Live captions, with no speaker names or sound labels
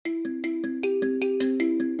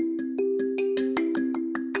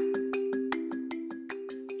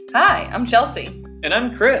Hi, I'm Chelsea. And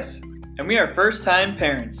I'm Chris, and we are first-time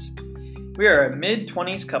parents. We are a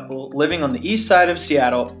mid-20s couple living on the east side of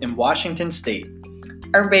Seattle in Washington State.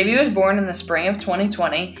 Our baby was born in the spring of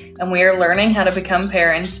 2020, and we are learning how to become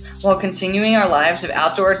parents while continuing our lives of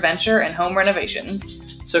outdoor adventure and home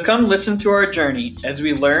renovations. So come listen to our journey as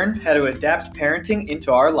we learn how to adapt parenting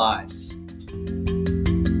into our lives.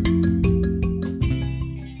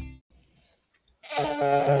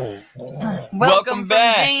 Welcome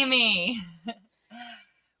back. From Jamie.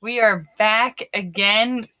 We are back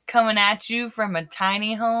again, coming at you from a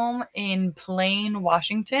tiny home in Plain,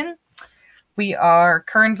 Washington. We are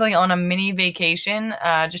currently on a mini vacation,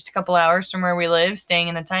 just a couple hours from where we live, staying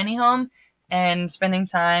in a tiny home and spending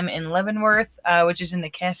time in Leavenworth, which is in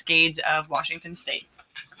the Cascades of Washington State.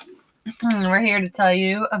 We're here to tell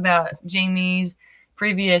you about Jamie's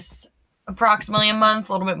previous approximately a month,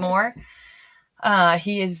 a little bit more.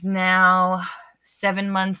 He is now 7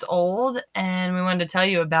 months old, and we wanted to tell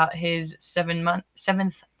you about his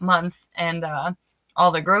seventh month and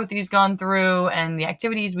all the growth he's gone through and the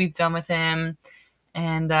activities we've done with him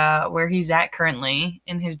and where he's at currently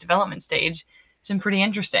in his development stage. It's been pretty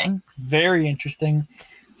interesting. Very interesting.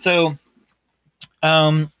 So,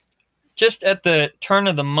 just at the turn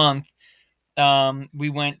of the month, we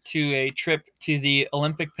went to a trip to the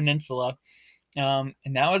Olympic Peninsula, and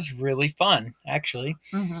that was really fun, actually.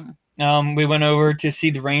 Mm-hmm. We went over to see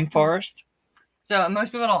the rainforest. So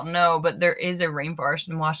most people don't know, but there is a rainforest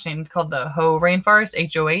in Washington called the Hoh Rainforest,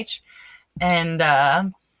 H-O-H. And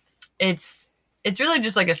it's really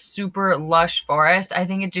just like a super lush forest. I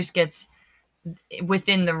think it just gets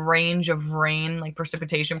within the range of rain, like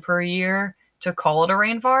precipitation per year, to call it a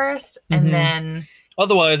rainforest. Mm-hmm. And then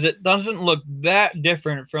otherwise it doesn't look that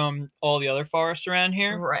different from all the other forests around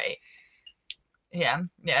here. Right. Yeah,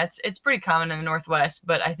 it's pretty common in the Northwest,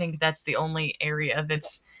 but I think that's the only area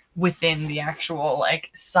that's within the actual like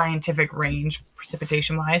scientific range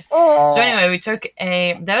precipitation wise. So anyway,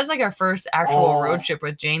 that was like our first actual road trip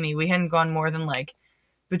with Jamie. We hadn't gone more than like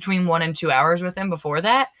between 1 and 2 hours with him before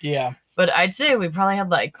that. Yeah. But I'd say we probably had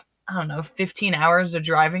like, I don't know, 15 hours of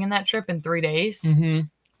driving in that trip in 3 days. Mm-hmm.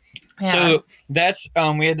 Yeah. So that's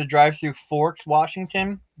we had to drive through Forks,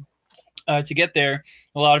 Washington. To get there.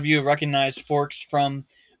 A lot of you have recognized Forks from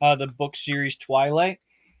the book series Twilight.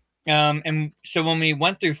 And so when we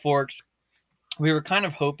went through Forks, we were kind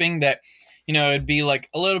of hoping that, it'd be like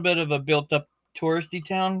a little bit of a built up touristy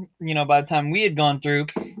town, by the time we had gone through,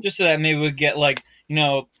 just so that maybe we'd get like,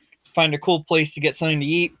 find a cool place to get something to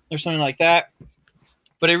eat or something like that.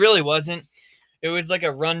 But it really wasn't. It was like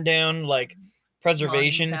a rundown, like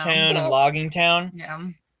preservation town and logging town. Yeah.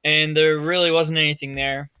 And there really wasn't anything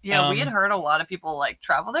there. Yeah, we had heard a lot of people like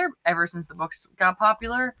travel there ever since the books got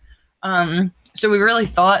popular. So we really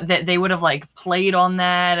thought that they would have like played on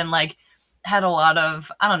that and like had a lot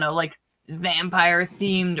of, I don't know, like vampire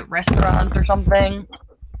themed restaurant or something.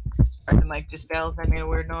 Sorry, the mic just fell if I made a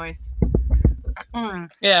weird noise.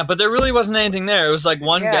 Yeah, but there really wasn't anything there. It was like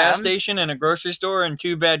one gas station and a grocery store and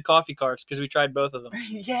 2 bad coffee carts because we tried both of them.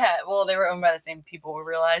 Yeah, well, they were owned by the same people, we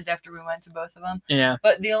realized after we went to both of them. Yeah.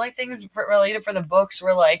 But the only things related for the books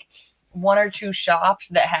were like 1 or 2 shops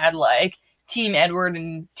that had like Team Edward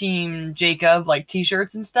and Team Jacob like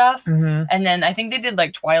t-shirts and stuff. Mm-hmm. And then I think they did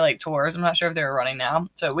like Twilight tours. I'm not sure if they were running now.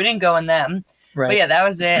 So we didn't go in them. Right. But yeah, that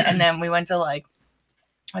was it. And then we went to like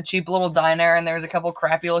a cheap little diner, and there was a couple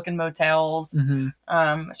crappy looking motels.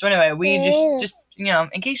 Mm-hmm. So anyway, we just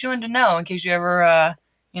in case you wanted to know, in case you ever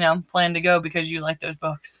plan to go because you like those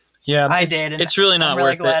books. Yeah, I did. And it's really not I'm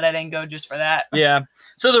really worth glad it. I didn't go just for that. Yeah.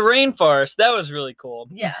 So the rainforest, that was really cool.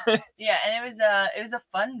 Yeah, and it was a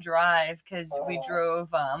fun drive because we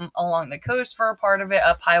drove along the coast for a part of it,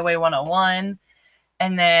 up Highway 101,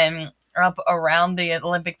 and then up around the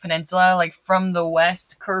Olympic Peninsula, like from the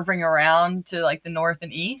west curving around to like the north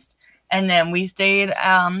and east. And then we stayed in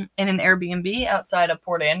an Airbnb outside of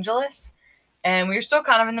Port Angeles, and we were still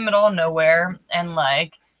kind of in the middle of nowhere, and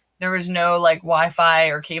like there was no like Wi-Fi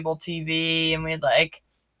or cable TV, and we had like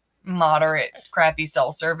moderate crappy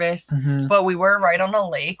cell service. Mm-hmm. But we were right on a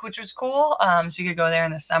lake, which was cool. So you could go there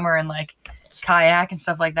in the summer and like kayak and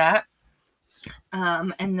stuff like that.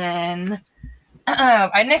 And then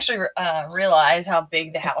I didn't actually realize how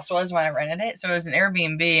big the house was when I rented it. So it was an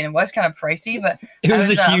Airbnb, and it was kind of pricey, but it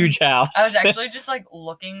was a huge house. I was actually just like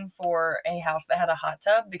looking for a house that had a hot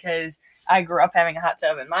tub because I grew up having a hot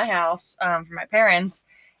tub in my house for my parents,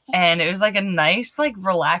 and it was like a nice, like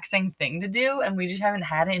relaxing thing to do, and we just haven't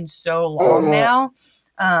had it in so long now.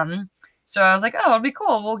 So I was like, oh, it'd be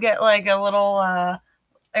cool. We'll get like a little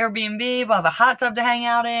Airbnb. We'll have a hot tub to hang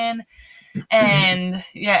out in. And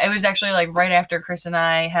yeah, it was actually like right after Chris and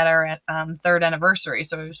I had our 3rd anniversary,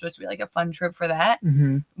 so it was supposed to be like a fun trip for that.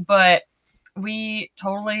 Mm-hmm. But we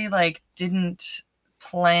totally like didn't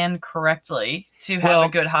plan correctly to have a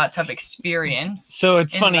good hot tub experience. So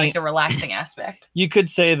it's funny, like the relaxing aspect. You could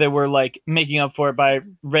say that we're like making up for it by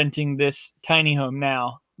renting this tiny home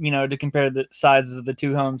now, to compare the sizes of the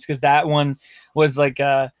two homes, because that one was like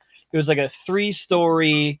it was like a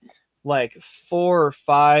 3-story, like 4 or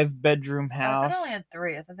 5 bedroom house. I thought it only had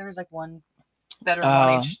 3. I thought there was like 1 bedroom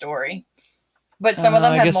on each story, but some of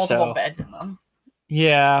them had multiple beds in them.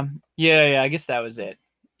 Yeah. I guess that was it.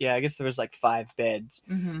 Yeah, I guess there was like 5 beds.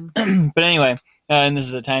 Mm-hmm. But anyway, and this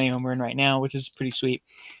is a tiny home we're in right now, which is pretty sweet.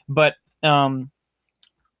 But I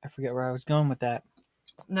forget where I was going with that.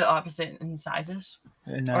 The opposite in sizes,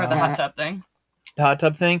 or the hot tub thing. The hot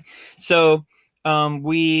tub thing. So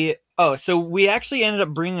we actually ended up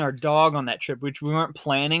bringing our dog on that trip, which we weren't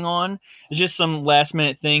planning on. It's just some last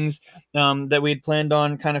minute things that we had planned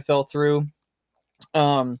on kind of fell through.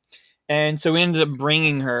 And so we ended up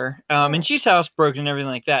bringing her, and she's housebroken and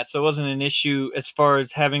everything like that. So it wasn't an issue as far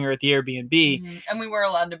as having her at the Airbnb. Mm-hmm. And we were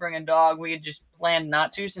allowed to bring a dog. We had just planned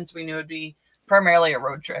not to, since we knew it'd be primarily a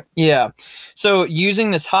road trip. Yeah. So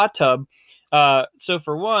using this hot tub, so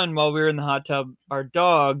for one, while we were in the hot tub, our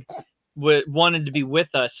dog wanted to be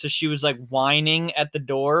with us. So she was like whining at the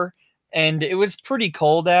door, and it was pretty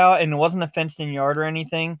cold out, and it wasn't a fenced in yard or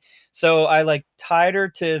anything. So I like tied her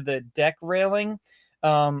to the deck railing.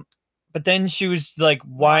 But then she was like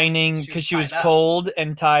whining because she was cold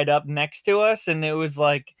and tied up next to us. And it was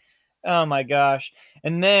like, oh my gosh.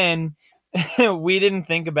 And then we didn't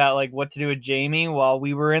think about like what to do with Jamie while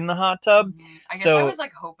we were in the hot tub. I guess I was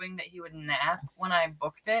like hoping that he would nap when I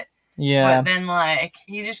booked it. Yeah. But then like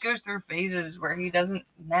he just goes through phases where he doesn't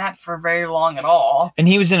nap for very long at all. And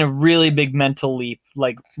he was in a really big mental leap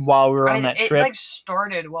like while we were on that trip. It like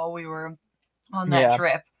started while we were on that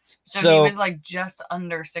trip. So he was like just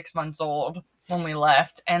under 6 months old when we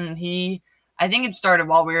left. And I think it started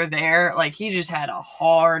while we were there. Like he just had a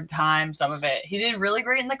hard time, some of it. He did really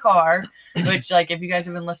great in the car, which like if you guys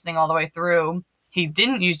have been listening all the way through, he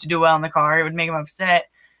didn't used to do well in the car. It would make him upset.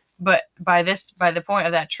 But by the point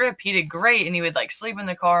of that trip, he did great, and he would like sleep in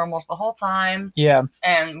the car almost the whole time. Yeah.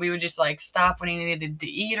 And we would just like stop when he needed to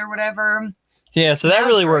eat or whatever. Yeah, so that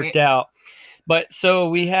really worked out. But so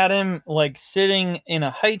we had him like sitting in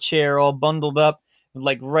a high chair all bundled up,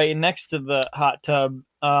 like right next to the hot tub.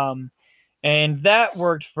 And that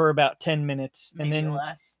worked for about 10 minutes. Maybe and then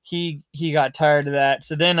less. He got tired of that.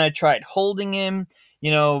 So then I tried holding him,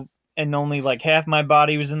 and only like half my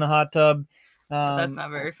body was in the hot tub. But that's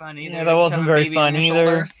not very fun either. Yeah, that wasn't very fun either.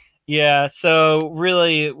 Shoulders. Yeah, so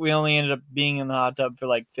really we only ended up being in the hot tub for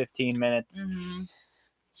like 15 minutes. Mm-hmm.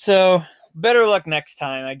 So better luck next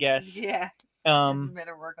time, I guess. Yeah.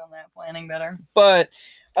 Better work on that planning better. But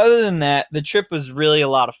other than that, the trip was really a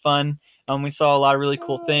lot of fun. We saw a lot of really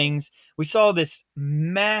cool things. We saw this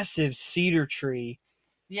massive cedar tree.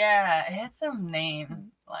 Yeah, it had some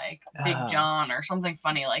name like Big John or something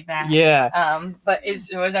funny like that. Yeah. But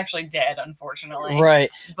it was actually dead, unfortunately. Right.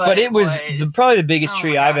 But it was probably the biggest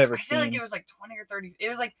tree I've ever seen. I feel like it was like 20 or 30. It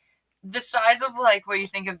was like the size of like what you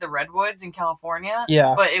think of the redwoods in California.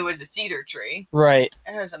 Yeah. But it was a cedar tree. Right.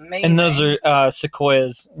 It was amazing. And those are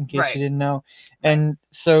sequoias, in case you didn't know. And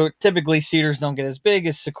so typically cedars don't get as big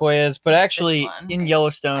as sequoias, but actually in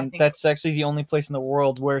Yellowstone, that's actually the only place in the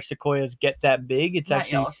world where sequoias get that big. It's not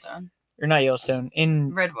actually Yellowstone. Or not Yellowstone.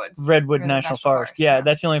 In Redwood National Forest. Yeah,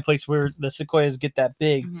 that's the only place where the sequoias get that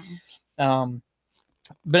big. Mm-hmm.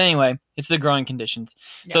 But anyway, it's the growing conditions.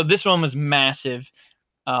 Yeah. So this one was massive.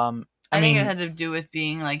 I think it had to do with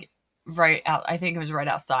being like right out. I think it was right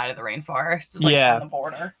outside of the rainforest. It's like on the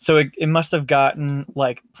border. So it must have gotten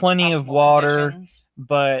like plenty of water,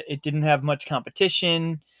 but it didn't have much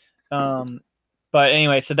competition. But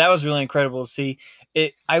anyway, so that was really incredible to see.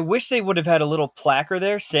 I wish they would have had a little placard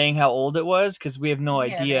there saying how old it was, because we have no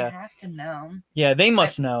idea. They have to know. Yeah, they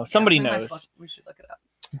must know. Somebody knows. We should look it up.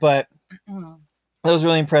 But that was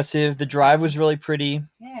really impressive. The drive was really pretty.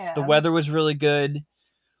 Yeah. The weather was really good.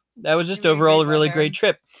 That was just overall a really great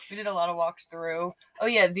trip. We did a lot of walks through. Oh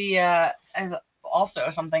yeah, also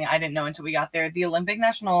something I didn't know until we got there. The Olympic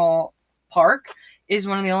National Park is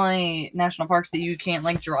one of the only national parks that you can't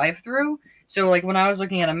like drive through. So like when I was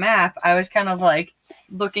looking at a map, I was kind of like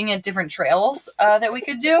looking at different trails that we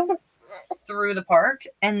could do through the park,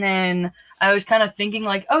 and then I was kind of thinking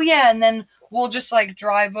like, oh yeah, and then we'll just like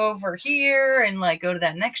drive over here and like go to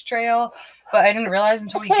that next trail. But I didn't realize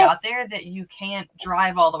until we got there that you can't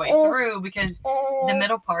drive all the way through because the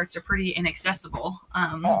middle parts are pretty inaccessible.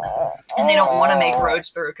 And they don't want to make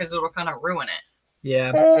roads through because it'll kind of ruin it.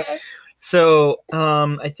 Yeah. So,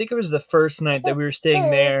 I think it was the first night that we were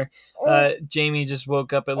staying there. Jamie just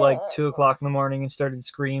woke up at like 2:00 in the morning and started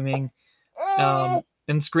screaming, and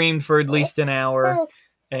screamed for at least an hour.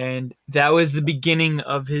 And that was the beginning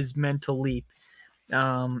of his mental leap.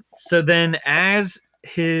 So then as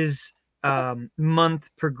his month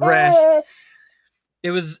progressed,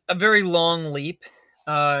 it was a very long leap.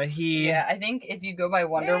 Yeah, I think if you go by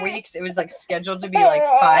Wonder Weeks, it was like scheduled to be like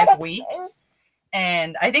 5 weeks.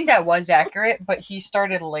 And I think that was accurate, but he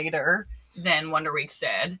started later than Wonder Weeks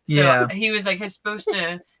said. So Yeah. he was like he's supposed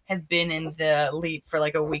to have been in the leap for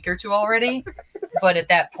like a week or two already. But at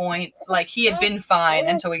that point, like he had been fine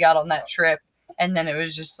until we got on that trip. And then it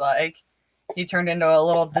was just like he turned into a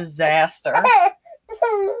little disaster.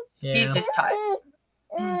 Yeah. He's just tired.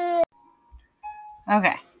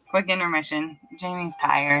 Okay, quick intermission. Jamie's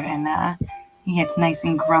tired and he gets nice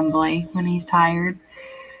and grumbly when he's tired.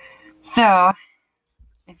 So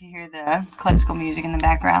if you hear the classical music in the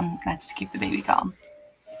background, that's to keep the baby calm.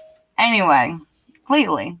 Anyway,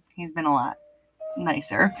 lately he's been a lot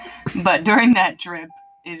nicer. But during that trip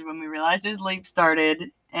is when we realized his leap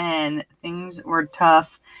started and things were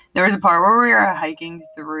tough. There was a part where we were hiking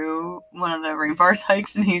through one of the rainforest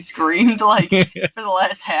hikes and he screamed like for the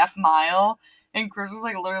last half mile. And Chris was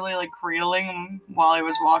like literally like cradling him while he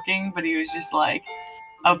was walking, but he was just like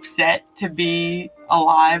upset to be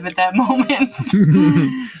alive at that moment.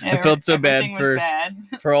 I felt so bad bad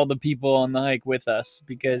for all the people on the hike with us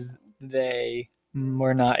because they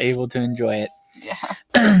were not able to enjoy it.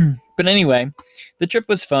 Yeah. But anyway, the trip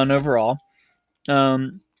was fun overall.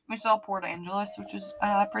 We saw Port Angeles, which is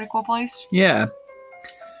a pretty cool place. Yeah.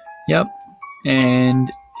 Yep.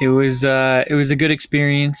 And it was a good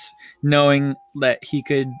experience knowing that he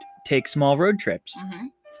could take small road trips. Mm-hmm.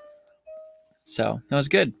 So that was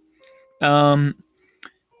good.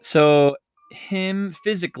 So him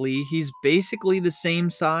physically, he's basically the same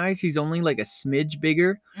size. He's only like a smidge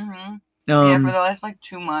bigger. Mm-hmm. Yeah, for the last like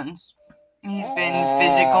 2 months, he's been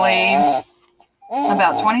physically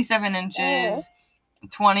about 27 inches,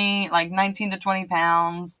 19 to 20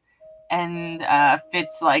 pounds, and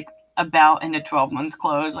fits like about into 12-month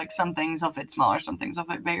clothes. Like some things will fit smaller, some things will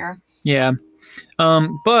fit bigger. Yeah.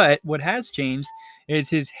 But what has changed is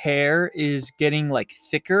his hair is getting like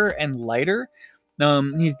thicker and lighter.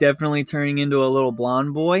 He's definitely turning into a little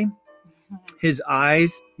blonde boy. His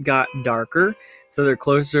eyes got darker, so they're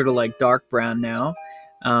closer to like dark brown now.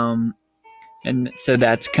 And so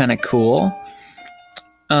that's kind of cool.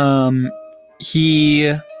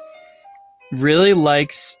 He really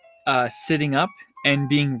likes sitting up and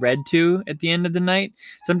being read to at the end of the night.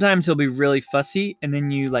 Sometimes he'll be really fussy, and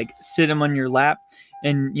then you like sit him on your lap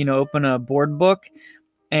and, open a board book,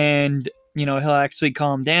 and, he'll actually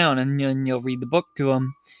calm down, and you'll read the book to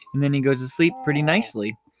him, and then he goes to sleep pretty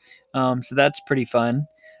nicely. So that's pretty fun.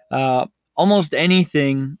 Almost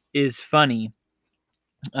anything is funny,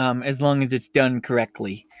 as long as it's done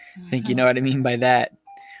correctly. I think you know what I mean by that.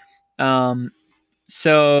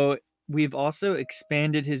 So we've also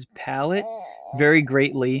expanded his palate very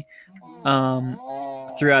greatly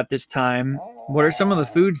throughout this time. What are some of the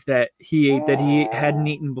foods that he ate that he hadn't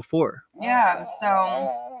eaten before? Yeah,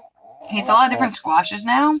 so he eats a lot of different squashes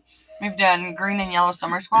now. We've done green and yellow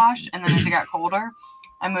summer squash, and then as it got colder,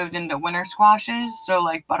 I moved into winter squashes, so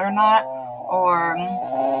like butternut or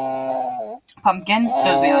pumpkin. Those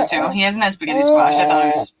are the other two. He hasn't had spaghetti squash. I thought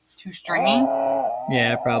it was too stringy.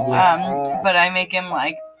 Yeah, probably. But I make him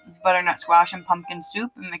like butternut squash and pumpkin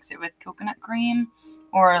soup and mix it with coconut cream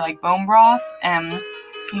or like bone broth, and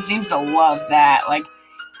he seems to love that. Like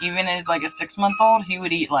even as like a 6-month-old, he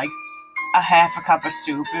would eat like a half a cup of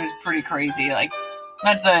soup. It was pretty crazy. Like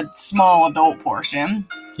that's a small adult portion.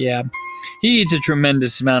 Yeah. He eats a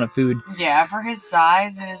tremendous amount of food. Yeah, for his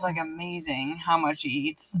size, it is like amazing how much he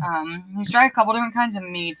eats. He's tried a couple different kinds of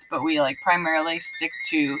meats, but we like primarily stick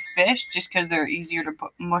to fish just because they're easier to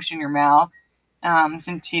put mush in your mouth.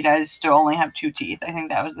 Since he does still only have 2 teeth. I think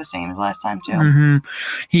that was the same as last time too.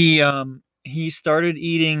 Mm-hmm. He started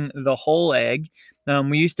eating the whole egg.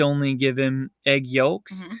 We used to only give him egg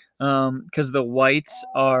yolks because the whites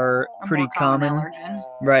are pretty common.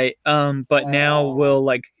 Right. But now we'll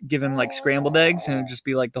like give him like scrambled eggs and it'll just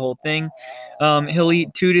be like the whole thing. He'll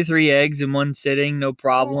eat 2 to 3 eggs in one sitting, no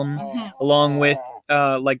problem, along with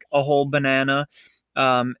like a whole banana.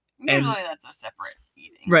 Usually that's a separate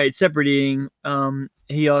eating. Right, separate eating.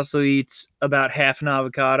 He also eats about half an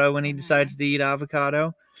avocado when he decides to eat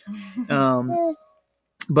avocado.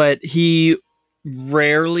 but he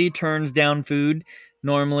rarely turns down food.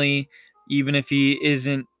 Normally, even if he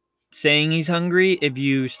isn't saying he's hungry, if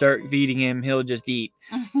you start feeding him, he'll just eat.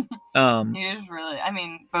 He is really, I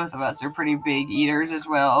mean, both of us are pretty big eaters as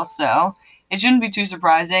well, so it shouldn't be too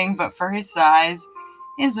surprising, but for his size,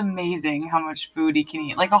 it's amazing how much food he can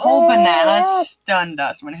eat. Like a whole banana stunned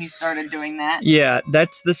us when he started doing that. Yeah,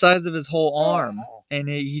 that's the size of his whole arm, and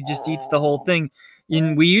he just eats the whole thing.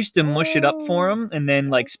 And we used to mush it up for him and then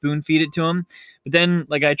like spoon feed it to him. But then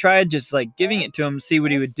like I tried just like giving it to him to see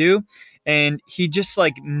what he would do. And he just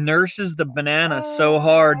like nurses the banana so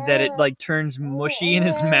hard that it like turns mushy in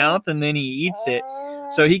his mouth and then he eats it.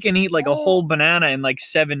 So he can eat like a whole banana in like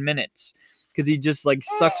 7 minutes because he just like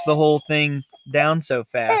sucks the whole thing down so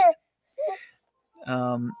fast.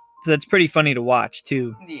 So that's pretty funny to watch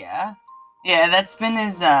too. Yeah. Yeah, that's been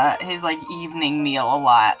his like evening meal a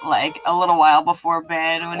lot. Like a little while before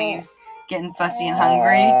bed when he's getting fussy and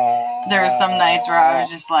hungry. There were some nights where I was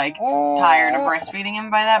just like tired of breastfeeding him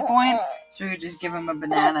by that point, so we would just give him a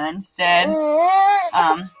banana instead.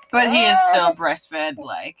 But he is still breastfed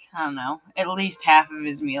like, I don't know, at least half of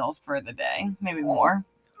his meals for the day, maybe more.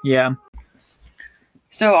 Yeah.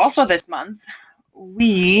 So also this month,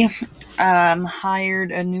 we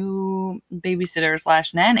hired a new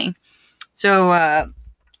babysitter / nanny. So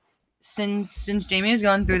since Jamie was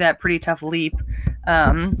going through that pretty tough leap,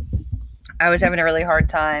 I was having a really hard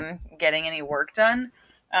time getting any work done,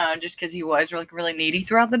 just because he was really needy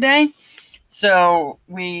throughout the day. So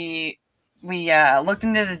we looked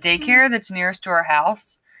into the daycare that's nearest to our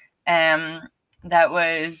house, and that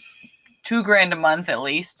was $2,000 a month at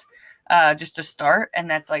least, just to start, and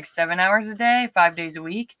that's like 7 hours a day, 5 days a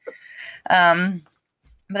week.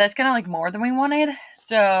 But that's kind of like more than we wanted.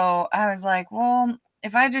 So I was like, well,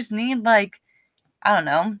 if I just need like, I don't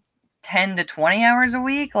know, 10 to 20 hours a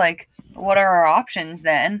week, like what are our options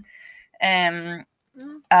then? And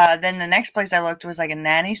then the next place I looked was like a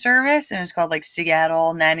nanny service, and it was called like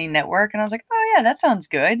Seattle Nanny Network. And I was like, oh yeah, that sounds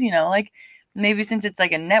good. You know, like maybe since it's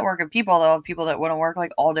like a network of people, they'll have people that want to work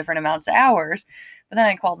like all different amounts of hours. But then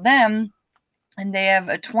I called them, and they have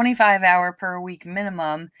a 25-hour per week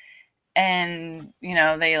minimum. And, you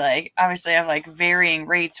know, they like obviously have like varying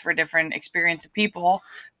rates for different experience of people.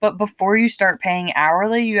 But before you start paying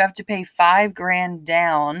hourly, you have to pay $5,000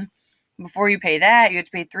 down. Before you pay that, you have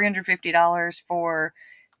to pay $350 for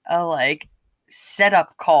a like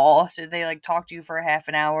setup call. So they like talk to you for a half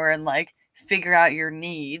an hour and like figure out your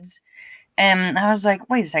needs. And I was like,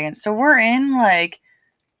 wait a second. So we're in like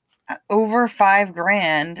over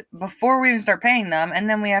 $5,000 before we even start paying them, and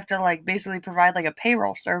then we have to like basically provide like a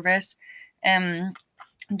payroll service and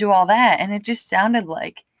do all that, and it just sounded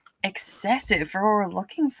like excessive for what we're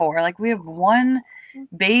looking for. Like we have one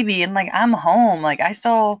baby, and like I'm home, like I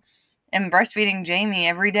still am breastfeeding Jamie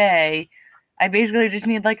every day. I basically just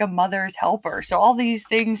need like a mother's helper. So all these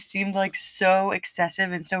things seemed like so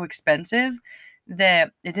excessive and so expensive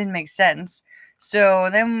that it didn't make sense. So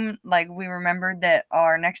then, like, we remembered that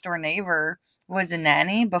our next door neighbor was a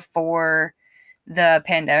nanny before the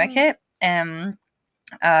pandemic hit, and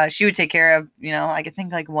she would take care of, you know, I could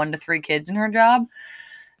think like 1 to 3 kids in her job,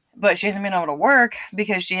 but she hasn't been able to work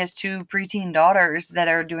because she has 2 preteen daughters that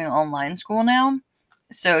are doing online school now.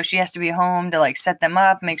 So she has to be home to like set them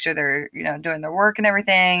up, make sure they're, you know, doing their work and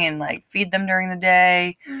everything, and like feed them during the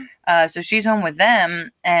day. So she's home with them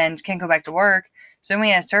and can't go back to work. So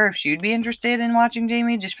we asked her if she would be interested in watching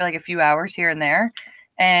Jamie just for like a few hours here and there.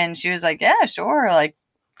 And she was like, yeah, sure. Like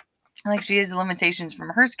she has limitations from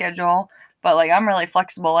her schedule, but like I'm really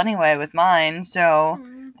flexible anyway with mine. So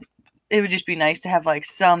it would just be nice to have like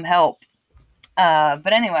some help.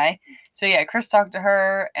 But anyway, so yeah, Chris talked to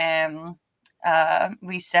her and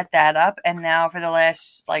we set that up. And now for the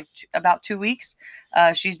last like about 2 weeks,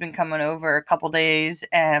 she's been coming over a couple days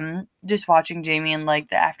and just watching Jamie in like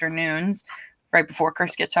the afternoons right before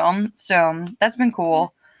Chris gets home. So that's been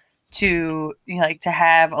cool to, you know, like to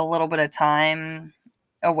have a little bit of time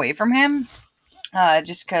away from him.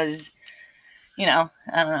 Just because, you know,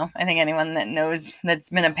 I don't know. I think anyone that knows that's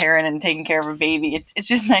been a parent and taking care of a baby, it's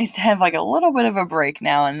just nice to have like a little bit of a break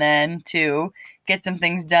now and then to get some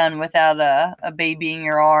things done without a baby in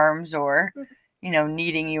your arms or, you know,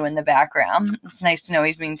 needing you in the background. It's nice to know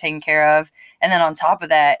he's being taken care of. And then on top of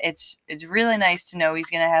that, it's really nice to know he's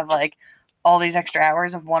going to have like all these extra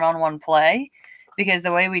hours of one-on-one play, because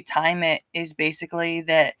the way we time it is basically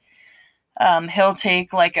that he'll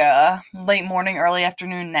take like a late morning, early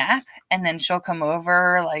afternoon nap, and then she'll come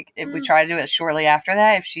over, like if we try to do it shortly after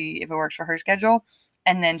that, if it works for her schedule,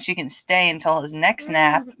 and then she can stay until his next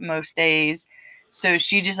nap most days. So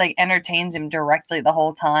she just like entertains him directly the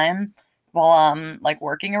whole time while I'm like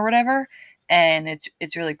working or whatever. And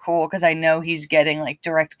it's really cool because I know he's getting like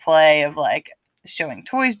direct play of like showing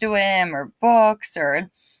toys to him or books or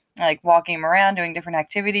like walking him around doing different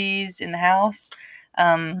activities in the house.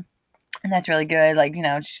 And that's really good. Like,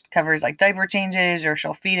 she covers like diaper changes or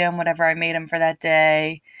she'll feed him whatever I made him for that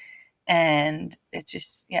day. And it's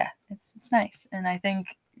just, yeah, it's nice. And I think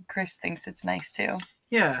Chris thinks it's nice too.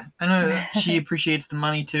 Yeah, I know that she appreciates the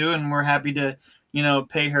money too, and we're happy to,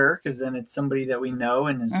 pay her because then it's somebody that we know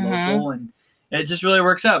and is local, and it just really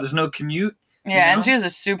works out. There's no commute. Yeah, and she has a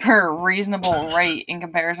super reasonable rate in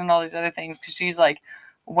comparison to all these other things because she's like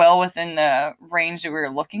well within the range that we were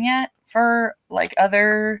looking at for like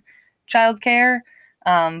other childcare.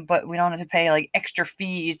 But we don't have to pay like extra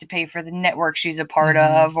fees to pay for the network she's a part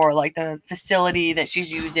of or like the facility that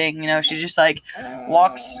she's using. She just like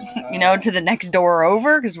walks, to the next door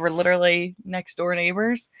over because we're literally next door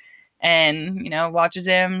neighbors and, watches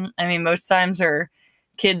him. I mean, most times her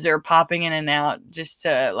kids are popping in and out just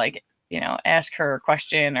to like, ask her a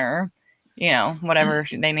question or, whatever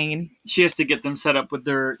they need. She has to get them set up with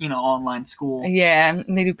their, online school. Yeah,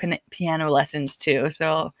 they do piano lessons too.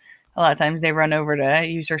 So a lot of times they run over to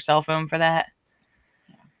use her cell phone for that.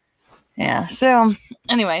 Yeah. So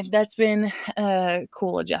anyway, that's been a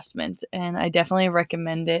cool adjustment, and I definitely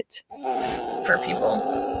recommend it for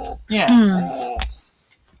people. Yeah.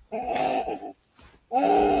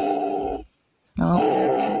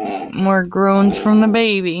 Oh, more groans from the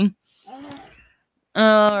baby.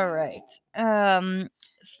 All right.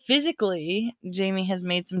 Physically, Jamie has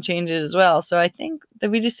made some changes as well. So I think, did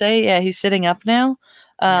we just say, yeah, he's sitting up now?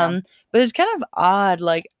 But it's kind of odd.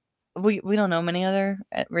 Like we don't know any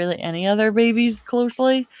other babies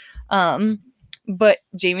closely. But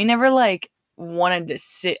Jamie never like wanted to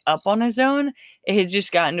sit up on his own. It has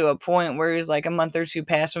just gotten to a point where he's like a month or two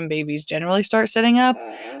past when babies generally start sitting up.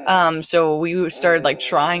 So we started like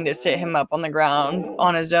trying to sit him up on the ground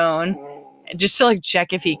on his own just to like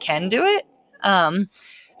check if he can do it.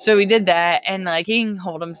 So we did that, and like he can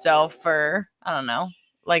hold himself for, I don't know,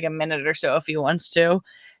 like a minute or so if he wants to.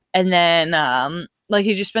 And then like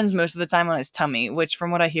he just spends most of the time on his tummy, which from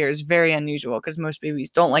what I hear is very unusual because most babies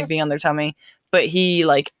don't like being on their tummy, but he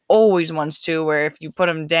like always wants to, where if you put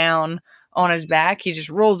him down on his back, he just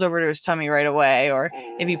rolls over to his tummy right away. Or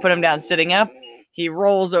if you put him down sitting up, he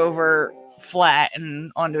rolls over flat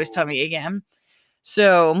and onto his tummy again.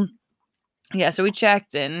 So yeah, so we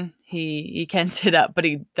checked and he can sit up, but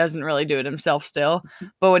he doesn't really do it himself still.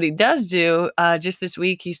 But what he does do, just this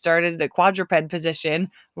week, he started the quadruped position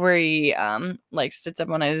where he like sits up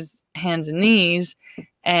on his hands and knees,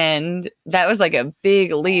 and that was like a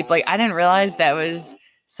big leap. Like I didn't realize that was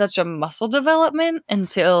such a muscle development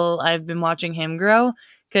until I've been watching him grow.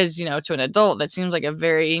 Because to an adult, that seems like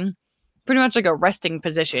pretty much like a resting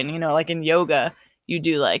position. Like in yoga, you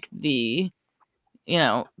do like the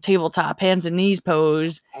tabletop hands and knees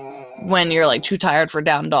pose when you're like too tired for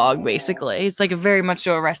down dog, basically. It's like a very much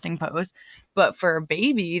so a resting pose. But for a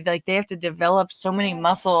baby, like they have to develop so many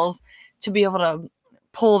muscles to be able to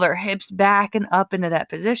pull their hips back and up into that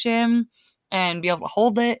position and be able to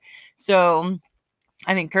hold it. So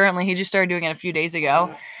I think currently he just started doing it a few days ago,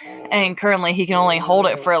 and currently he can only hold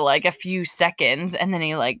it for like a few seconds, and then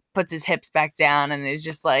he like puts his hips back down and is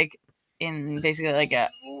just like in basically like a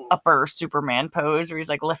upper Superman pose where he's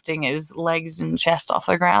like lifting his legs and chest off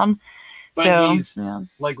the ground. But so he's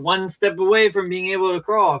like one step away from being able to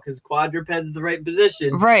crawl because quadruped's the right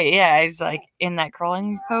position. Right, yeah, he's like in that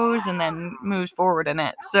crawling pose and then moves forward in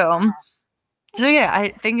it. So yeah, I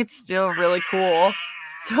think it's still really cool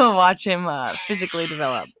to watch him physically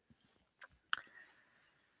develop.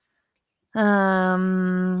 What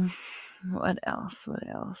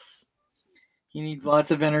else? He needs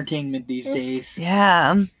lots of entertainment these days.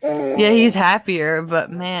 Yeah, he's happier, but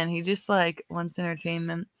man, he just like wants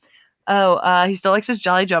entertainment. Oh, he still likes his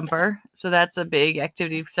Jolly Jumper, so that's a big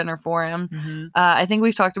activity center for him. Mm-hmm. I think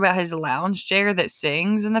we've talked about his lounge chair that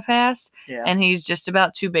sings in the past, and he's just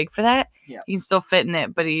about too big for that. Yeah. He can still fit in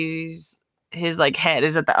it, but his like head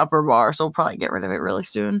is at the upper bar, so we'll probably get rid of it really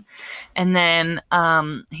soon. And then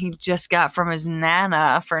he just got from his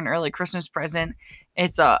Nana for an early Christmas present.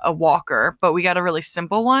 It's a walker, but we got a really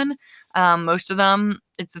simple one. Most of them,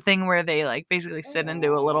 it's the thing where they like basically sit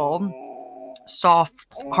into a little soft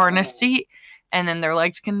harness seat, and then their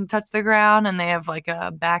legs can touch the ground, and they have like a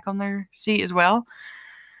back on their seat as well.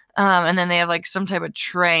 And then they have like some type of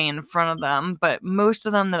tray in front of them, but most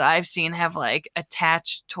of them that I've seen have like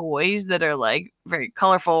attached toys that are like very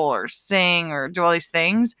colorful or sing or do all these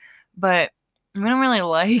things, but we don't really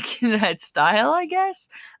like that style, I guess.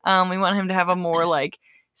 We want him to have a more like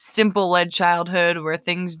simple led childhood where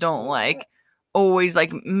things don't like always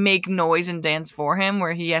like make noise and dance for him,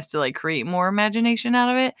 where he has to like create more imagination out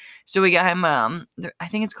of it. So we got him I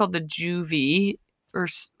think it's called the Juvie, or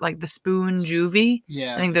like the Spoon Juvie.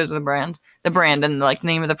 Yeah. I think those are the brand and like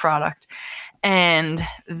name of the product. And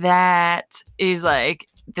that is like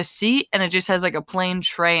the seat, and it just has like a plain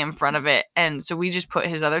tray in front of it. And so we just put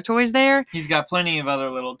his other toys there. He's got plenty of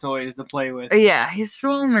other little toys to play with. Yeah, he's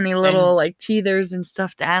so many little like teethers and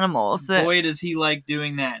stuffed animals. Boy, does he like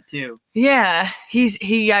doing that too. Yeah,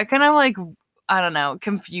 he got kind of like, I don't know,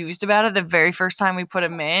 confused about it the very first time we put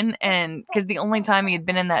him in, and because the only time he had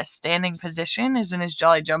been in that standing position is in his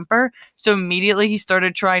Jolly Jumper, so immediately he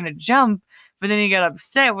started trying to jump, but then he got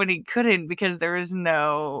upset when he couldn't because there was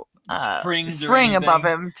no spring above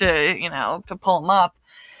him to pull him up.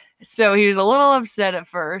 So he was a little upset at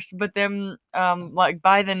first, but then like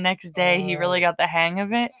by the next day he really got the hang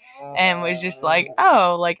of it and was just like,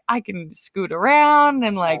 oh, like I can scoot around,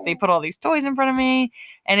 and like they put all these toys in front of me,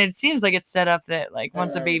 and it seems like it's set up that like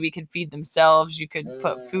once a baby could feed themselves, you could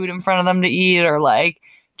put food in front of them to eat, or like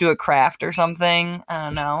do a craft or something. I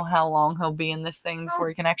don't know how long he'll be in this thing before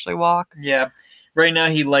he can actually walk. Yeah. Right now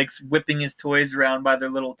he likes whipping his toys around by their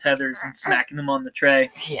little tethers and smacking them on the tray.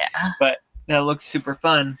 Yeah. But that looks super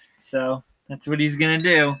fun. So that's what he's going to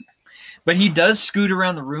do. But he does scoot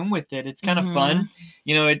around the room with it. It's kind of fun.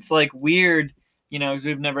 It's like weird, because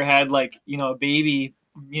we've never had like, a baby,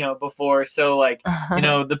 before. So like,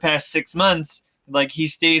 the past 6 months, like he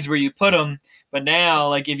stays where you put him. But now,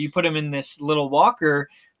 like if you put him in this little walker,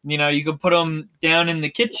 you could put him down in the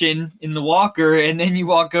kitchen in the walker, and then you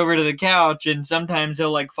walk over to the couch, and sometimes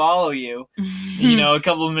he'll like follow you. A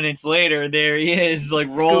couple of minutes later, there he is, like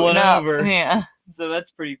rolling over. Yeah. So that's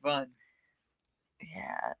pretty fun.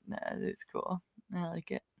 Yeah, no, it's cool. I like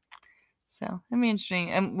it. So it'd be interesting.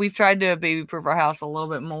 And we've tried to baby-proof our house a little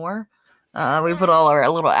bit more. We put all our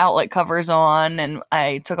little outlet covers on, and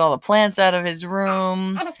I took all the plants out of his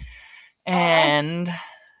room, and I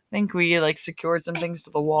think we like secured some things to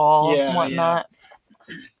the wall and whatnot.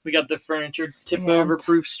 Yeah. We got the furniture tip-over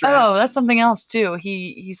proof straps. Oh, that's something else too.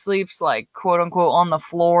 He sleeps like quote unquote on the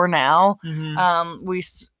floor now.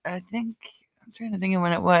 I think I'm trying to think of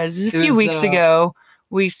when it was. It was a few weeks ago.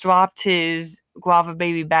 We swapped his Guava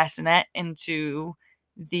Baby bassinet into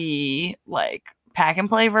the like pack and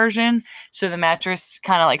play version, so the mattress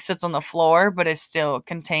kind of like sits on the floor but is still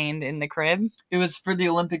contained in the crib. It was for the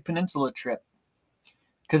Olympic Peninsula trip,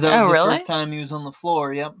 because that was the first time he was on the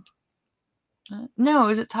floor. Yep. No, it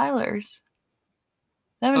was at Tyler's.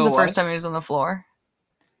 That was the first time he was on the floor.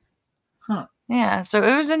 Huh. Yeah, so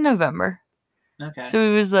it was in November. Okay. So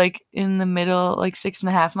it was like in the middle, like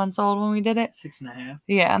 6.5 months old when we did it. 6.5.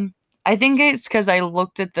 Yeah. I think it's because I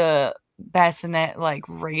looked at the bassinet like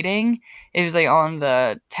rating. It was like on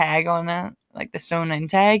the tag on that, like the sewn in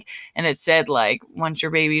tag, and it said like once your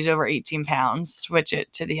baby's over 18 pounds, switch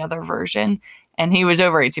it to the other version. And he was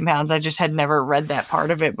over 18 pounds. I just had never read that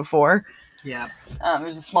part of it before. Yeah. It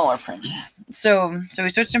was a smaller print. So we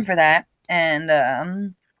switched him for that, and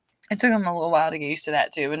it took him a little while to get used to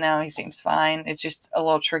that too, but now he seems fine. It's just a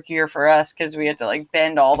little trickier for us because we had to like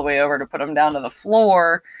bend all the way over to put him down to the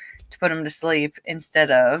floor to put him to sleep instead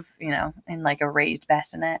of, in like a raised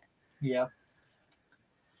bassinet. Yeah.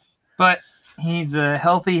 But he's a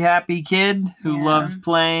healthy, happy kid who loves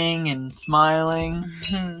playing and smiling.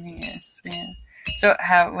 Yes, yeah. So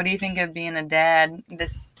what do you think of being a dad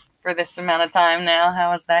for this amount of time now?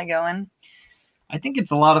 How is that going? I think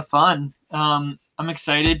it's a lot of fun. I'm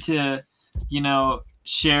excited to,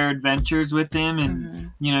 share adventures with him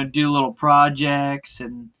and, do little projects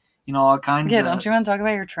and, all kinds of. Yeah, don't you want to talk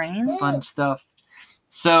about your trains? Fun stuff.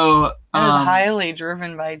 So. It was highly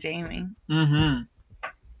driven by Jamie.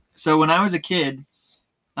 So when I was a kid,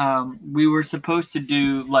 we were supposed to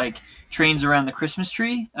do like trains around the Christmas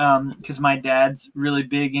tree because my dad's really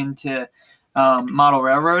big into model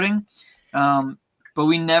railroading. But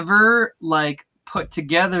we never like put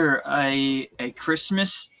together a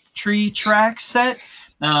Christmas tree track set.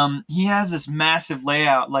 He has this massive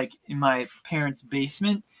layout like in my parents'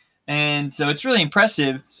 basement, and so it's really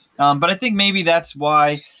impressive. But I think maybe that's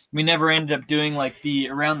why we never ended up doing like the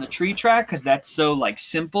around the tree track, because that's so like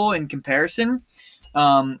simple in comparison.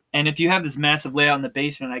 And if you have this massive layout in the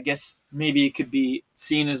basement, I guess maybe it could be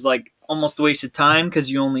seen as like almost a waste of time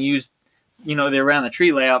because you only use the around the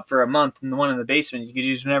tree layout for a month, and the one in the basement you could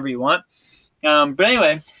use whenever you want. But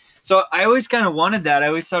anyway, so I always kind of wanted that. I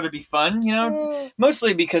always thought it'd be fun,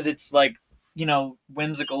 mostly because it's like,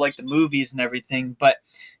 whimsical, like the movies and everything. But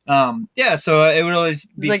so it would always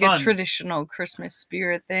be like fun. A traditional Christmas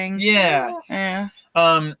spirit thing. Yeah. Yeah.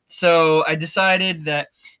 So I decided that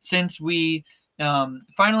since we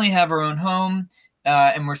finally have our own home,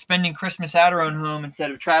 and we're spending Christmas at our own home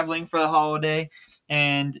instead of traveling for the holiday.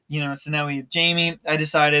 And, so now we have Jamie. I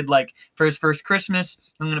decided, like, for his first Christmas,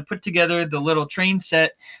 I'm going to put together the little train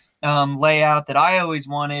set layout that I always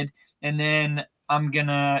wanted. And then I'm going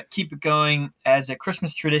to keep it going as a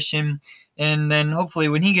Christmas tradition. And then hopefully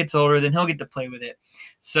when he gets older, then he'll get to play with it.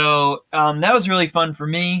 So that was really fun for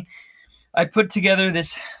me. I put together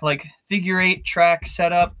this, like, figure 8 track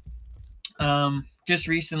setup just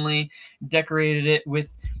recently, decorated it with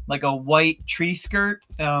like a white tree skirt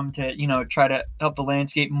to try to help the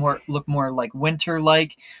landscape look more like winter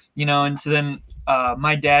like, and so then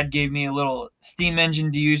my dad gave me a little steam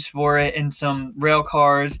engine to use for it and some rail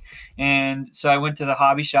cars. And so I went to the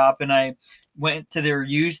hobby shop and I went to their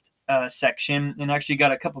used section and actually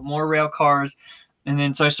got a couple more rail cars. And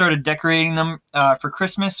then so I started decorating them for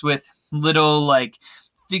Christmas with little like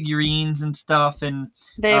figurines and stuff. And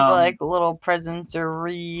they have like little presents or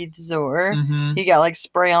wreaths, or you got like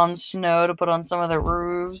spray on snow to put on some of the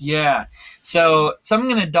roofs. Yeah. So I'm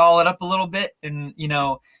going to doll it up a little bit and,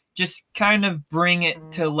 just kind of bring it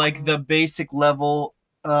to like the basic level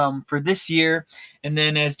for this year. And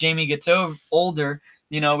then as Jamie gets older,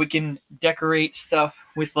 we can decorate stuff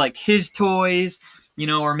with like his toys,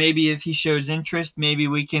 or maybe if he shows interest, maybe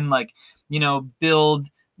we can like, build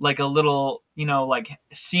like a little, like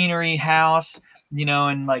scenery house,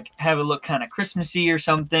 and like have it look kind of Christmassy or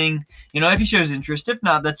something, if he shows interest. If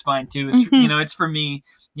not, that's fine too. It's, it's for me,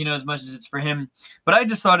 as much as it's for him. But I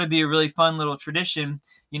just thought it'd be a really fun little tradition,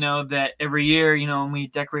 that every year, when we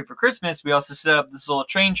decorate for Christmas, we also set up this little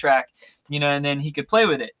train track, and then he could play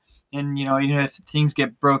with it. And, even if things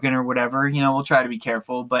get broken or whatever, we'll try to be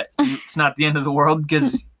careful, but it's not the end of the world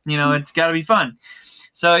because, it's got to be fun.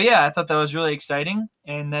 So, yeah, I thought that was really exciting,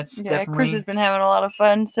 and that's definitely... Chris has been having a lot of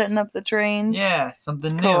fun setting up the trains. Yeah,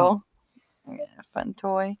 something it's new. Cool. Yeah, fun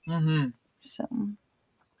toy. So,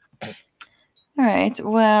 all right,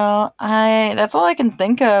 well, that's all I can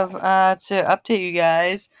think of to update you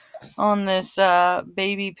guys on this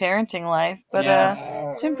baby parenting life, but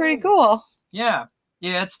it's been pretty cool. Yeah,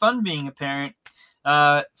 it's fun being a parent.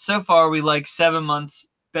 So far, we like 7 months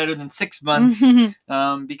better than 6 months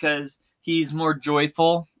because he's more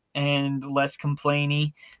joyful and less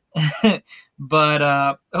complainy.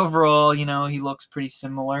 But overall, he looks pretty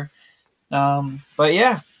similar. But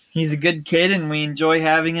yeah, he's a good kid and we enjoy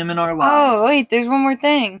having him in our lives. Oh, wait, there's one more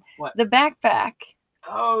thing. What? The backpack.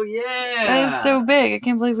 Oh, yeah. That is so big. I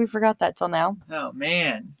can't believe we forgot that till now. Oh,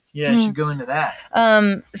 man. Yeah, I should go into that.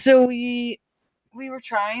 So we were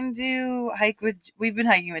trying to we've been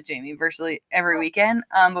hiking with Jamie virtually every weekend.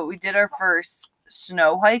 But we did our first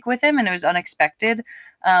snow hike with him and it was unexpected.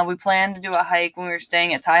 We planned to do a hike when we were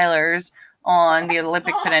staying at Tyler's on the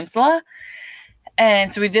Olympic Peninsula.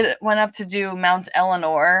 And so we went up to do Mount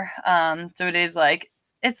Eleanor. So it's like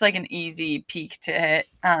an easy peak to hit.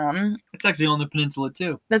 It's actually on the peninsula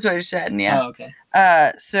too. That's what I said, yeah. Oh,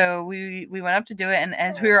 okay. So we went up to do it, and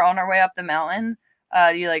as we were on our way up the mountain,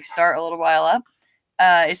 you like start a little while up,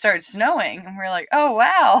 it started snowing, and we were like, oh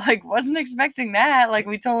wow, like wasn't expecting that. Like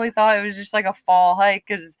we totally thought it was just like a fall hike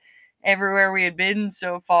because everywhere we had been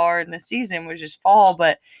so far in the season was just fall,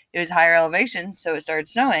 but it was higher elevation, so it started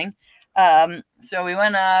snowing. So we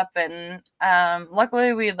went up and,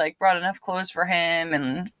 luckily we had like brought enough clothes for him.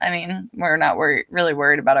 And I mean, we're not really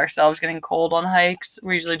worried about ourselves getting cold on hikes.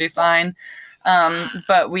 We usually do fine.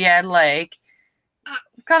 But we had like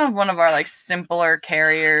kind of one of our like simpler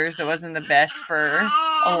carriers that wasn't the best for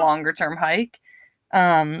a longer term hike.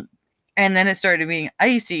 And then it started being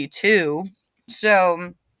icy too.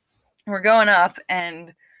 So we're going up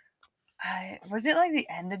and was it like the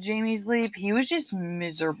end of Jamie's leap? He was just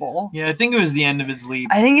miserable. Yeah, I think it was the end of his leap.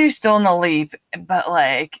 I think he was still in the leap, but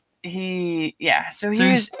like he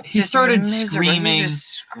started screaming. He was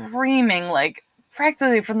just screaming like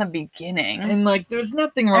practically from the beginning. And like there's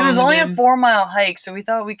nothing wrong. It was only a 4-mile hike, so we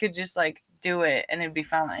thought we could just like do it and it'd be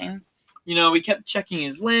fine. We kept checking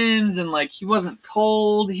his limbs and like he wasn't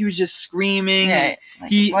cold. He was just screaming. Yeah,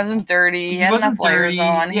 he wasn't dirty. He had enough layers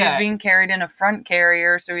on. Yeah. He was being carried in a front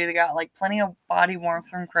carrier, so he got like plenty of body warmth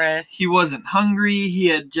from Chris. He wasn't hungry. He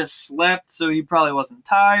had just slept, so he probably wasn't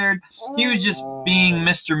tired. He was just being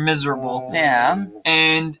Mr. Miserable. Yeah.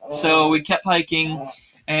 And so we kept hiking,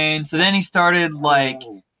 and so then he started like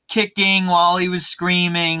kicking while he was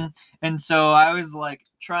screaming, and so I was like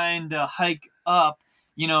trying to hike up,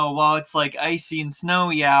 while it's like icy and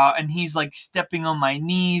snowy out, and he's like stepping on my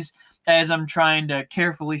knees as I'm trying to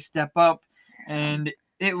carefully step up, and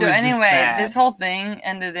it was anyway, just bad. This whole thing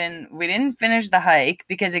ended in we didn't finish the hike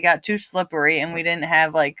because it got too slippery and we didn't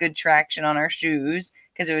have like good traction on our shoes,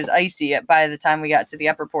 because it was icy by the time we got to the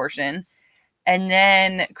upper portion. And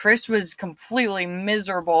then Chris was completely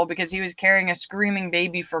miserable because he was carrying a screaming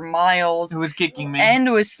baby for miles. It was kicking me.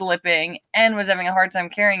 And was slipping and was having a hard time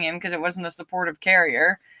carrying him because it wasn't a supportive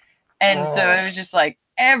carrier. And so it was just like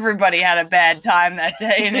everybody had a bad time that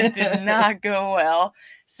day and it did not go well.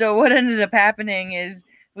 So what ended up happening is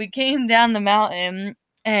we came down the mountain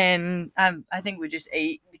and I think we just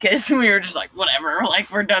ate because we were just like, whatever,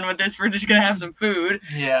 like we're done with this. We're just going to have some food.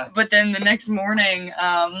 Yeah. But then the next morning,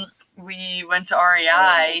 we went to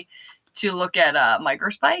REI to look at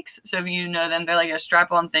microspikes. So if you know them, they're like a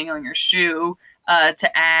strap-on thing on your shoe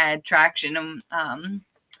to add traction.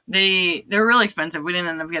 They're really expensive. We didn't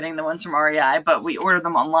end up getting the ones from REI, but we ordered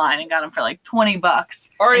them online and got them for like $20.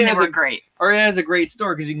 REI and they were great. REI is a great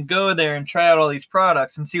store because you can go there and try out all these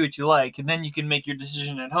products and see what you like, and then you can make your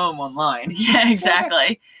decision at home online. Yeah,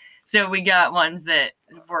 exactly. So we got ones that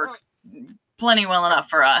worked plenty well enough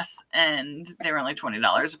for us, and they were only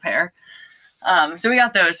 $20 a pair. So we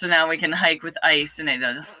got those, so now we can hike with ice and it,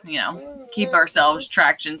 keep ourselves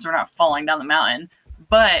traction so we're not falling down the mountain.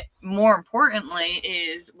 But more importantly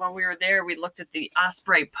is while we were there, we looked at the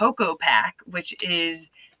Osprey Poco Pack, which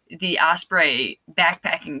is the Osprey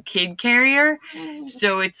backpacking kid carrier.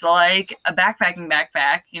 So it's like a backpacking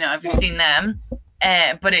backpack, if you've seen them,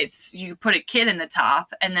 but you put a kid in the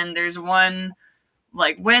top, and then there's one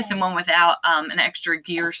like with and one without an extra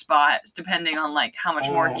gear spot, depending on like how much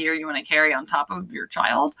more gear you want to carry on top of your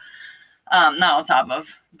child. Not on top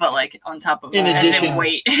of, but like on top of, as in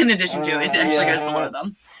weight, in addition to it actually goes below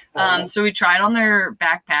them. So we tried on their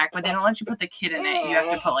backpack, but they don't let you put the kid in it. You have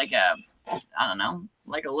to put like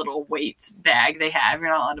like a little weights bag they have. You're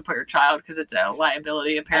not allowed to put your child because it's a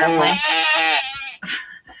liability apparently.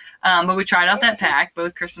 But we tried out that pack.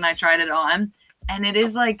 Both Chris and I tried it on, and it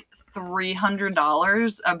is like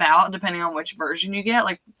 $300 about, depending on which version you get.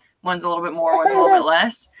 Like one's a little bit more, one's a little bit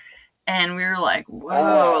less. And we were like,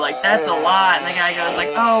 whoa, like that's a lot. And the guy goes like,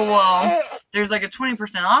 oh, well, there's like a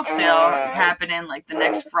 20% off sale happening like the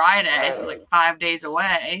next Friday. So it's like 5 days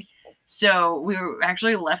away. So we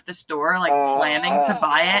actually left the store like planning to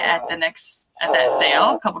buy it at that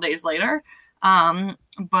sale a couple days later. But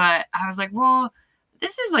I was like, well,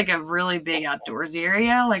 this is like a really big outdoorsy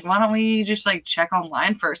area. Like, why don't we just like check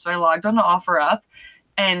online first? So I logged on to OfferUp,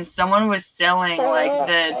 and someone was selling like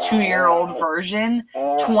the 2-year-old version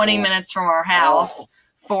 20 minutes from our house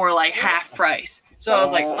for like half price. So I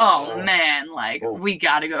was like, oh man, like we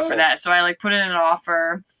got to go for that. So I like put in an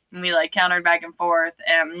offer and we like countered back and forth,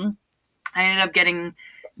 and I ended up getting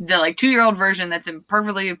the like 2-year-old version that's in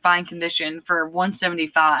perfectly fine condition for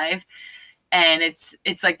 $175. And it's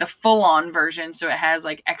like the full-on version, so it has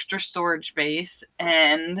like extra storage space,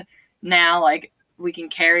 and now like we can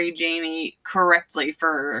carry Jamie correctly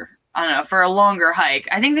for a longer hike.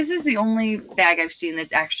 I think this is the only bag I've seen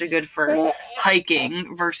that's actually good for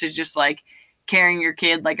hiking versus just like carrying your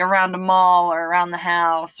kid like around a mall or around the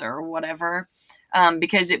house or whatever,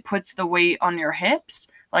 because it puts the weight on your hips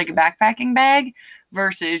like a backpacking bag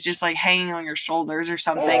versus just like hanging on your shoulders or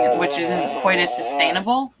something, which isn't quite as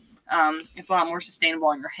sustainable. It's a lot more sustainable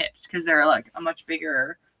on your hips because they're like a much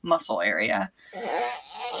bigger muscle area.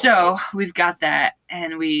 So we've got that,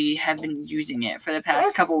 and we have been using it for the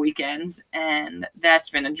past couple weekends, and that's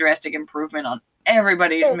been a drastic improvement on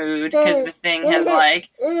everybody's mood because the thing has like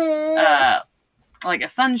a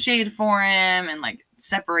sunshade for him and like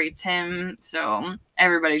separates him, so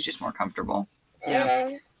everybody's just more comfortable.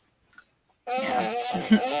 Yeah.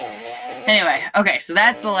 Anyway, okay, so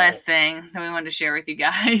that's the last thing that we wanted to share with you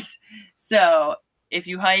guys. So if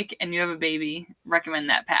you hike and you have a baby, recommend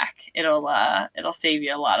that pack. It'll save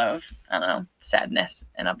you a lot of, sadness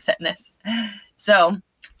and upsetness. So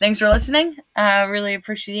thanks for listening. I really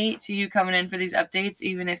appreciate you coming in for these updates,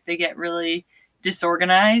 even if they get really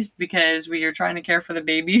disorganized because we are trying to care for the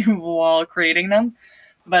baby while creating them.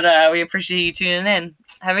 But we appreciate you tuning in.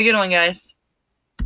 Have a good one, guys.